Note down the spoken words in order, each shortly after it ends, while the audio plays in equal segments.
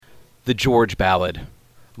The George Ballad.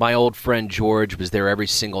 My old friend George was there every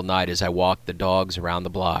single night as I walked the dogs around the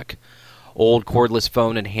block. Old cordless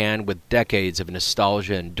phone in hand with decades of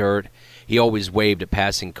nostalgia and dirt, he always waved at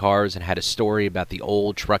passing cars and had a story about the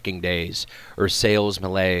old trucking days, or sales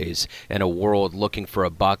malaise, and a world looking for a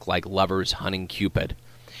buck like lovers hunting Cupid.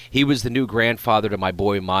 He was the new grandfather to my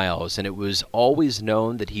boy Miles, and it was always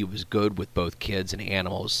known that he was good with both kids and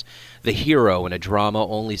animals, the hero in a drama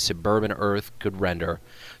only suburban Earth could render.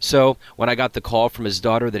 So, when I got the call from his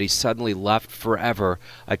daughter that he suddenly left forever,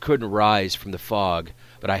 I couldn't rise from the fog,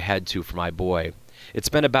 but I had to for my boy. It's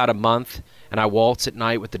been about a month, and I waltz at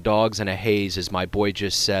night with the dogs in a haze as my boy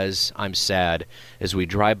just says, "I'm sad," as we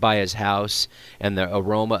drive by his house, and the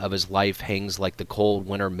aroma of his life hangs like the cold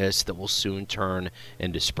winter mist that will soon turn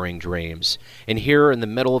into spring dreams. And here in the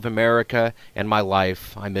middle of America and my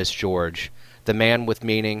life, I miss George, the man with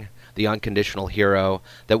meaning, the unconditional hero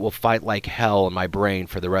that will fight like hell in my brain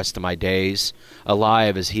for the rest of my days,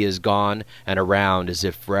 alive as he is gone and around as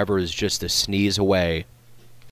if forever is just a sneeze away.